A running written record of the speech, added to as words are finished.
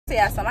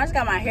Yeah, so I just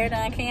got my hair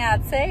done. Can y'all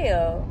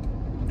tell?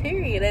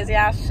 Period. As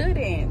y'all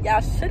shouldn't. Y'all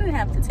shouldn't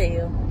have to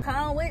tell.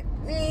 Come with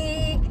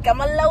me.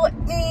 Come along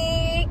with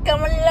me.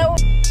 Come along.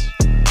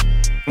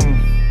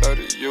 That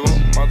is you,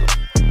 mother.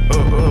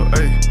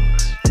 Hey.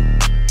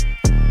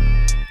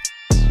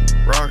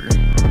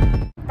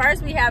 Rockin'.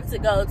 First, we have to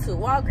go to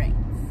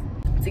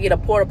Walgreens to get a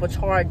portable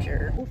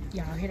charger.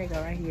 Y'all, here they go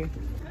right here.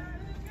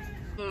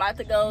 I'm about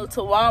to go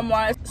to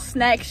Walmart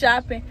snack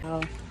shopping.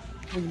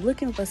 We're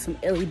looking for some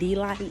LED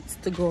lights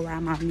to go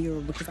around my mirror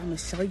because I'm gonna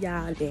show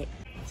y'all that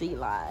LED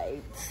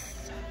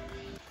lights.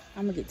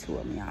 I'm gonna get two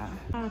of them, y'all.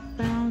 I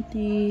found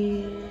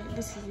it.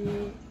 This is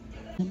it.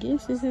 I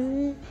guess this is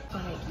it.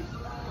 Like,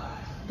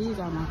 these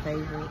are my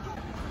favorite.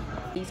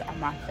 These are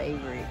my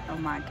favorite. Oh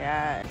my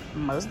God.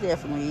 Most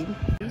definitely.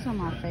 These are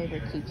my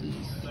favorite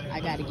cookies. I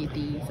gotta get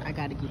these. I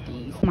gotta get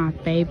these. My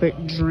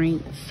favorite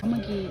drinks. I'm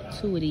gonna get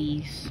two of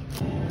these.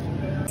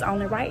 It's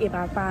only right if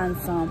I find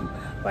some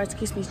Rice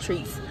Krispies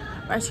treats.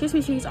 Rice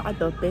Krispies treats are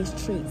the best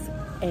treats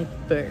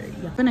ever.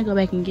 I'm gonna go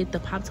back and get the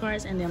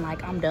Pop-Tarts and then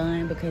like I'm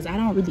done because I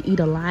don't really eat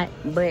a lot,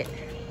 but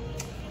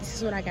this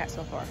is what I got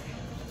so far.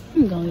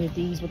 I'm gonna get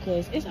these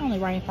because it's only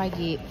right if I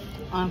get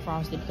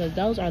unfrosted because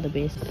those are the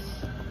best ever.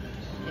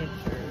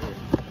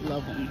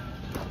 Love them.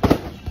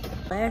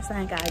 Last thing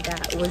I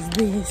got was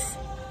this.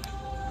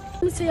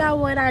 Let me tell y'all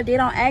what I did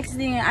on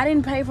accident. I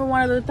didn't pay for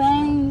one of the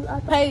things.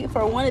 I paid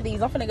for one of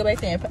these. I'm finna go back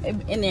there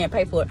and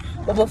pay for it.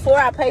 But before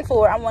I pay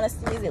for it, I want to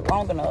see is it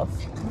long enough.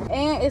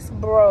 And it's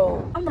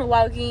broke. I'm gonna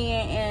walk in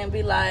and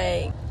be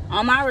like,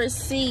 on my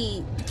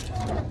receipt,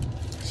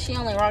 she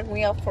only rocked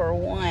me up for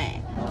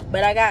one,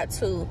 but I got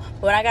two.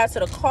 But when I got to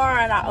the car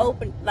and I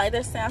opened, like,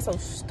 that sounds so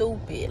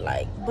stupid,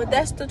 like, but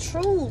that's the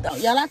truth.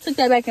 Y'all, I took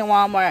that back in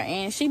Walmart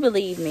and she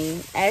believed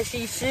me, as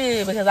she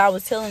should, because I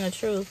was telling the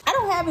truth. I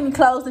don't have any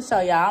clothes to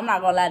show y'all. I'm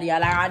not gonna lie to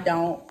y'all, like, I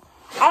don't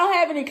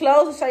have any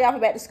clothes to show y'all for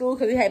back to school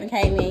because it haven't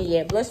came in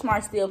yet.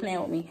 Blushmark's still playing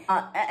with me.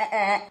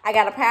 I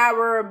got a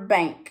power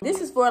bank.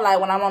 This is for like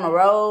when I'm on the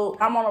road.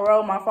 I'm on the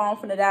road, my phone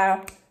finna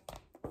die.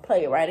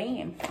 Plug it right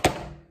in.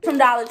 From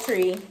Dollar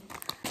Tree.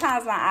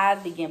 Sometimes my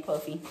eyes be getting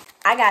puffy.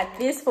 I got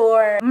this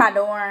for my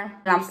dorm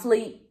and I'm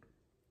asleep.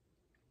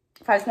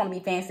 If I just want to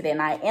be fancy that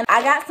night. And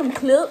I got some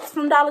clips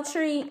from Dollar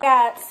Tree.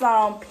 Got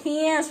some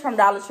pens from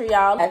Dollar Tree,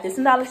 y'all. Got this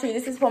from Dollar Tree.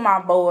 This is for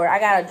my board. I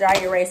got a dry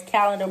erase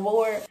calendar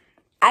board.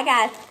 I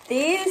got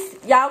this.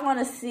 Y'all want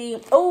to see.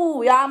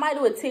 Oh, y'all might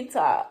do a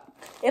TikTok.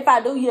 If I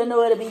do, you'll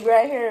know it'll be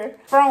right here.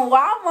 From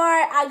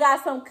Walmart, I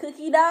got some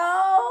cookie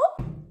dough.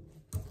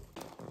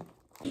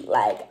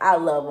 Like, I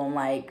love them.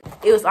 Like,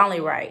 it was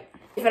only right.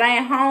 If it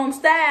ain't home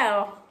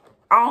style,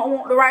 I don't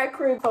want the right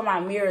crib for my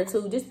mirror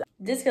too. Just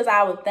because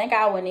I would think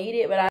I would need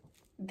it, but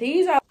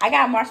I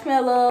got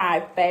marshmallow, my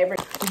favorite.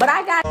 But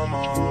I got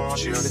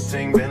she heard the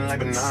thing been like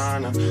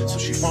banana, so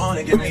she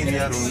wanna give me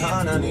the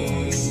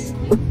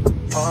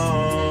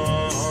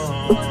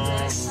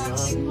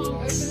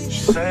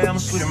she say I'm a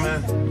sweeter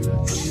man.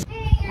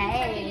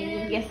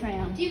 Hey, yes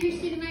ma'am. Do you have your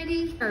student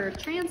ID or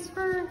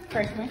transfer?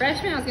 Freshman.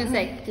 Freshman, I was gonna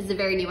say, this is a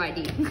very new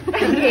ID.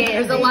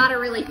 There's a lot of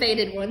really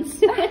faded ones.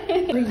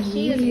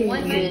 She is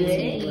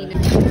 119.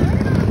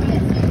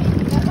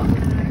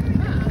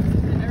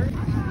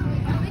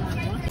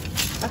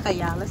 Okay,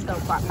 y'all, let's go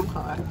park my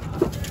car.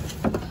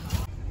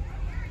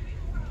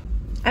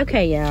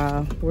 Okay,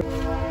 y'all.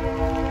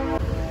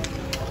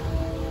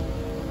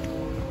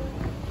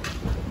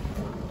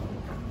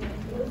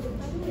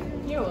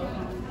 You're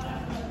welcome.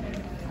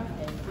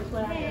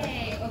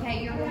 Hey,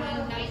 okay, you're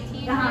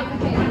 119.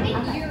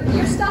 Okay,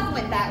 your stuff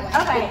went that way.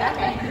 Okay.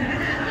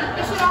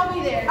 It should all be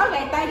there.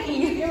 Okay, thank you.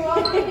 You're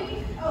welcome.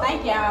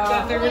 Thank y'all.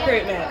 Got the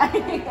recruitment.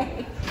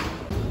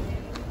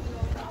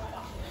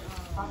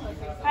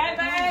 Hey,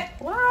 babe.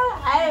 What?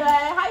 Hey,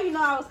 man, how you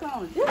know I was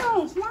coming? This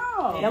room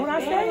small. That's what I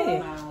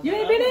said. You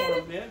ain't been in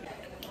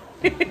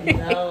it?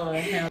 No.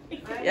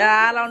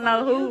 Yeah, I don't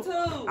know who.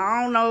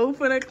 I don't know who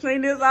finna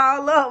clean this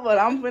all up, but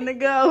I'm finna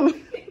go.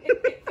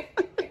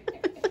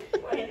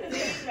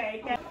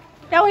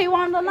 That's what he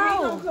wanted to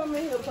know. Come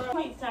in here, bro.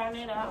 Please turn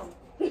it off.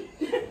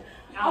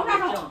 I'm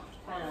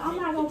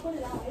not gonna put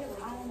it on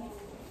everything.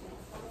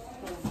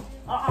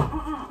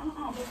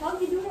 Before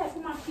you do that,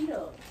 put my feet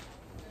up.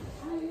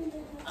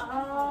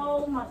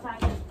 Oh my God,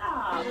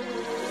 stop.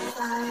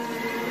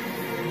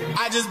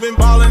 I just been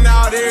ballin'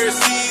 out every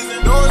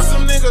season. Knowing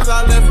some niggas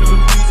I left in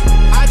the season.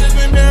 I just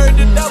been married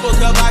to double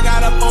cup. I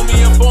got up on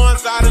me and four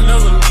inside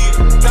another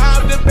leader.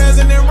 Time depends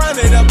and then run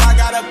it up. I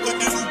gotta put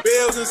the new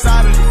bills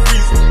inside of the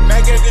freezer.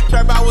 Back at the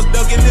trap, I was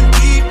ducking the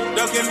beat.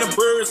 Ducking the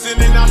birds,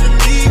 sending out the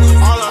meat.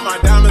 All of my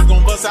diamonds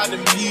gon' bust out the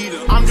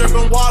meter. I'm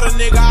dripping water,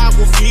 nigga, I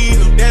will feed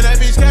her. Then that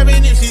bitch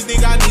Kevin if she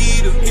think I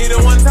need her. Hit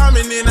her one time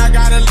and then I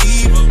gotta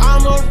leave her.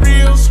 I'm a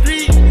real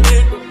street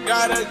nigga.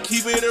 Gotta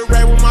keep it a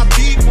rap with my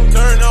people.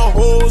 Turn the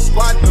whole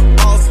squad to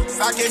bosses.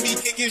 I can't be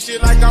kicking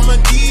shit like I'm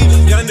a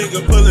dealer. Young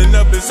nigga pulling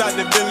up inside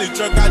the Bentley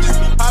truck. I just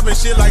be popping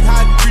shit like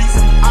hot grease.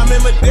 I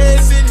remember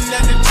dead sitting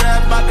at the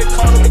trap, about to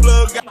call the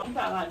plug. I'm talking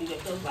about these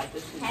clothes like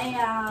this. Hey,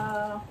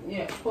 y'all.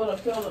 Yeah, pull up.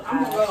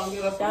 I'm gonna go and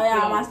get us some. Show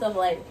y'all my stuff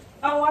later.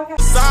 Oh, I got.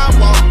 Side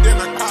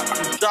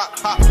Drop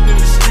top in the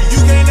street. You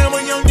can't name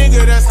a young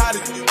nigga that's hot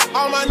as you.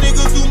 All my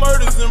niggas do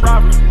murders and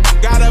robberies.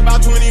 Got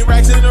about 20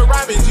 racks in the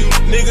robbing you.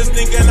 Niggas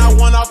thinking I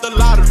won off the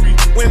lottery.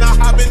 When I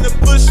hop in the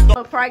bush.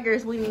 So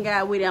progress we done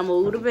got with them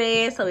move the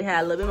bed, so we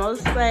had a little bit more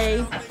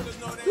space.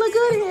 Look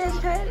good here,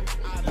 Patty.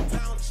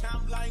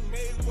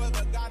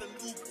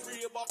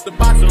 The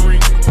boxing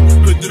ring.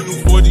 Put the new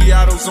 40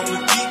 autos on the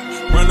Jeep.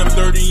 Run up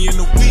 30 in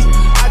a week.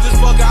 I just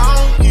fuck her, I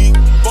don't eat.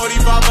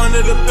 45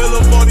 under the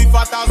pillow,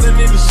 45,000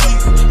 in the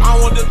sheets. I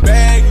want the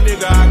bag,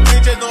 nigga. I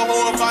can't just no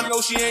hoe if I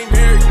know she ain't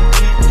married to me.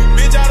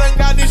 Bitch, I done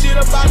got this shit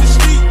up out the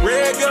street.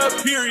 Regular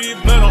period,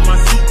 blood on my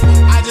seat.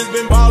 I just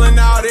been ballin'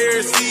 out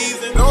every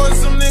season. Knowing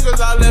some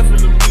niggas I left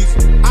in the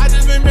beast. I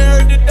just been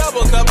married to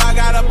double cup. I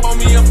got up on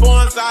me and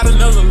four inside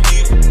another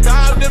leader.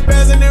 Tie up the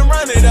bands and then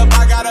run it up.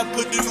 I gotta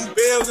put the new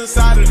bells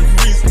inside of the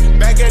freezer.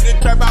 Back at the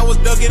trap, I was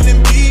ducking them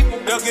people.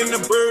 Ducking the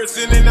birds,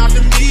 sending out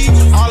the meat.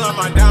 All of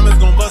my diamonds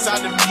gon' bust out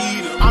the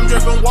meter. I'm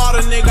dripping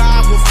water, nigga,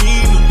 I will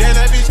feed her. Then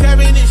that bitch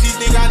Kevin and she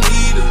think I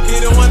need her.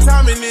 Hit her one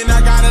time and then I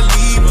gotta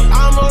leave her.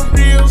 I'm a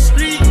real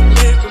street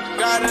nigga.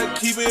 Gotta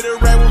keep it a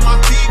rap with my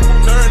people.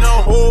 Turn the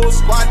whole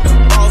squad to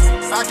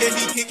bosses. I can't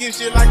be kicking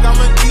shit like I'm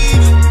a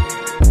leader.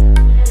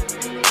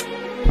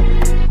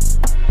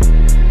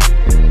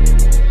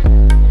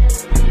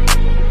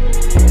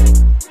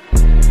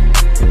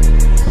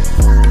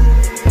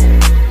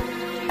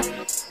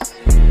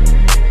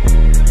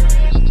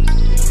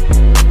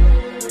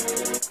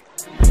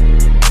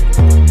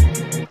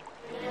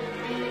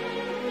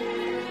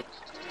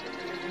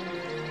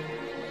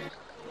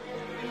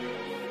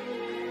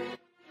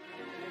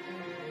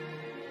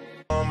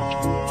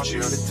 She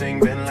heard the thing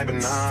bend like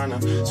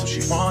banana, so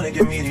she wanna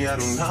give me the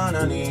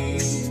adunanani.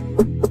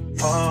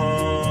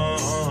 Oh,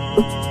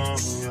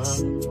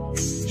 yeah.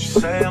 She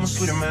say I'm a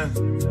sweeter man,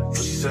 but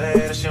she say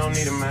that she don't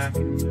need a man.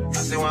 I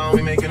say why don't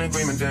we make an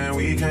agreement, then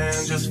we can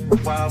just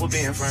while we're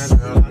being friends.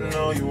 Girl, I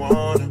know you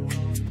wanna,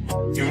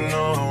 you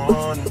know I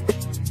wanna.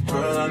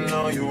 Girl, I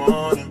know you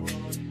wanna,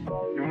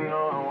 you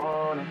know I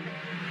wanna.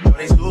 But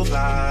they too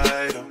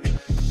fly, though.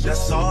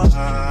 That's all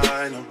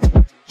I know.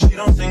 She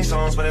don't sing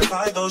songs, but if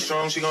I go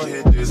strong, she gon'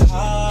 hit this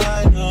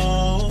high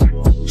note.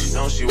 She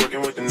knows she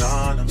working with the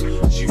nana.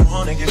 She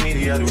wanna give me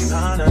the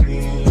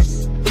adunanani.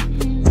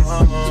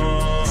 Oh,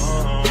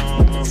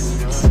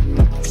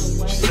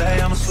 yeah. She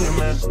say I'm a sweeter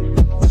man.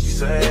 She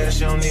say that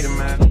she don't need a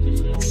man.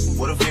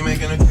 What if we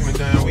make an agreement,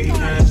 then we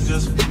can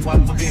just while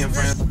we're being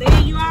friends?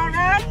 There you are,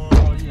 right?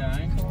 Oh, yeah, I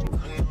ain't cool.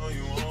 I know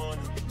you want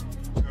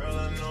it. Girl, I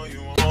know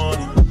you want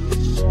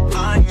it.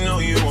 I know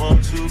you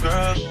want to,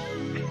 girl.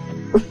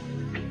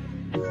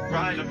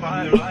 Ride the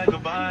bike like a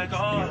bike,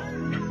 oh.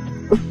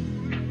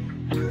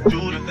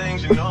 Do the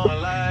things you know I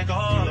like, oh.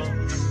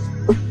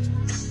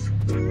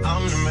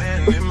 I'm the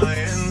man in my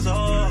ends,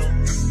 oh.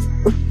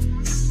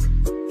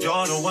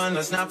 You're the one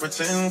that's not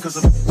pretend, cause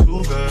I'm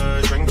too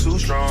good, drink too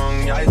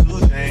strong. I too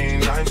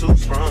change, I'm too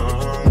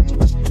sprung.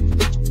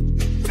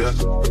 Yeah.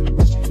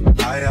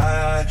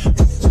 I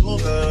too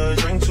good,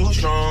 drink too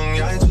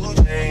strong. I too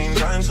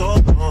change, I'm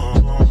so gone.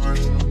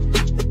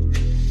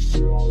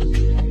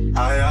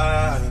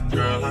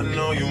 Girl, I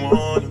know you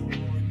wanna.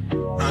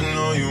 I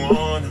know you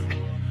wanna.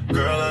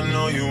 Girl, I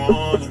know you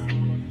wanna.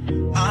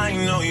 I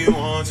know you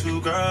want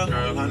to, girl.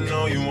 Girl, I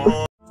know you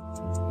want.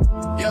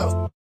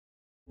 Yo,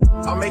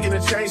 I'm making a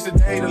change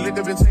today. The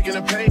liquor been taking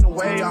the pain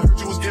away. I heard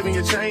you was giving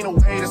your chain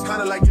away. That's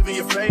kinda like giving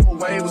your fame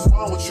away. What's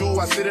wrong with you?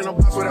 I sit in a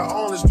box where the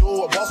owners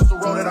do. A boss is the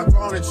road that I've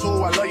grown into.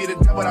 I love you to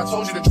death, but I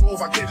told you the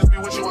truth. I can't just be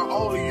with you, I'm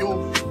only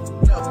you.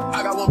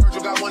 I got one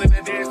Virgil, got one, and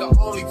that there's the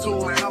only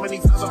two, man. How many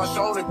times have I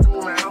shown it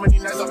through, man? How many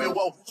nights I've been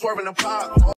woke, swerving the pot?